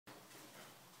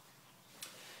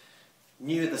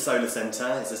New at the Solar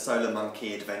Centre is a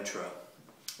Powermonkey Adventurer.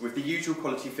 With the usual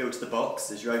quality feel to the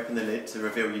box, as you open the lid to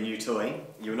reveal your new toy,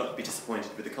 you will not be disappointed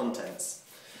with the contents.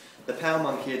 The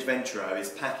Powermonkey Adventurer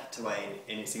is packed away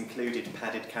in its included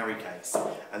padded carry case,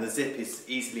 and the zip is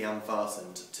easily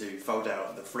unfastened to fold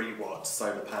out the 3-watt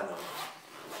solar panel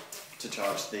to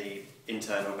charge the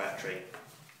internal battery.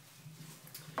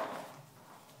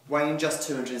 Weighing just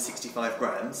 265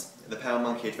 grams, the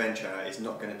Powermonkey Adventurer is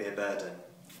not going to be a burden.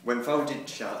 When folded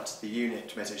shut, the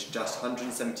unit measures just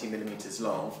 170mm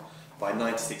long by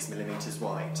 96mm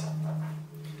wide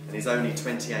and is only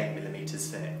 28mm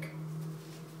thick.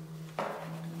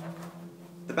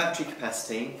 The battery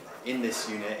capacity in this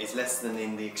unit is less than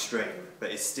in the Extreme, but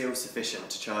is still sufficient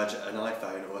to charge an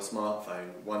iPhone or a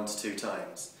smartphone 1 to 2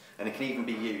 times, and it can even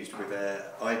be used with an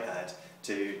iPad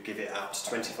to give it up to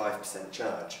 25%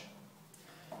 charge.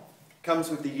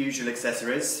 Comes with the usual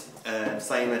accessories,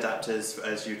 same adapters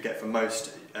as you'd get for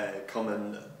most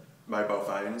common mobile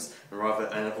phones,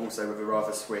 and also with a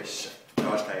rather swish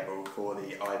charge cable for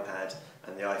the iPad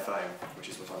and the iPhone, which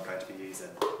is what I'm going to be using.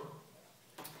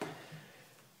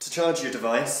 To charge your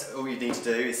device, all you need to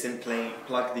do is simply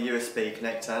plug the USB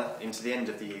connector into the end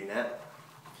of the unit.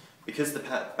 Because the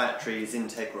battery is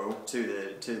integral to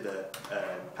the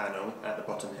panel at the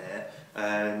bottom here,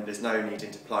 there's no needing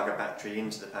to plug a battery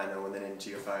into the panel and then into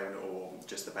your phone, or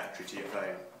just the battery to your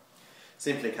phone.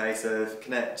 Simply a case of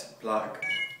connect, plug,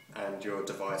 and your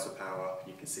device will power.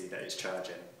 You can see that it's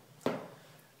charging.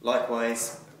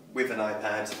 Likewise, with an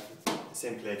iPad,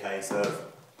 simply a case of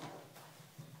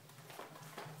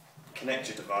connect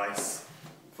your device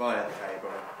via the cable,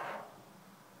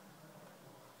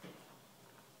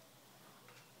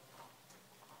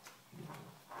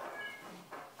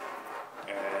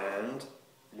 and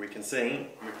we can see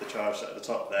with the charge at the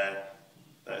top there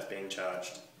that it's being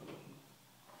charged.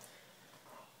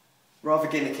 Rather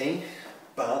gimmicky,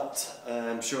 but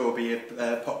I'm sure will be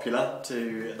popular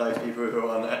to those people who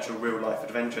are on actual real life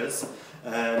adventures.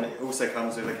 It also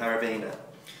comes with a carabiner.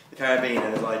 The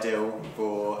carabiner is ideal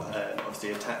for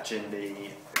obviously attaching the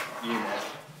unit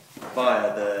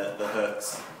via the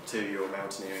hooks to your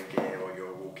mountaineering gear or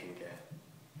your walking gear.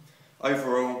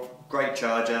 Overall, great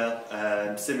charger,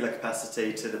 similar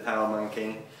capacity to the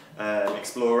Powermonkey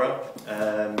Explorer,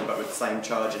 but with the same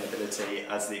charging ability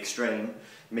as the Extreme,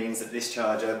 means that this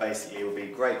charger basically will be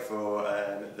great for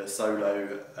the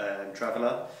solo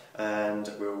traveller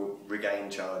and will regain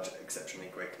charge exceptionally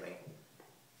quickly.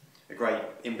 A great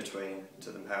in-between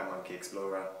to the Powermonkey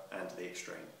Explorer and the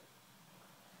Extreme.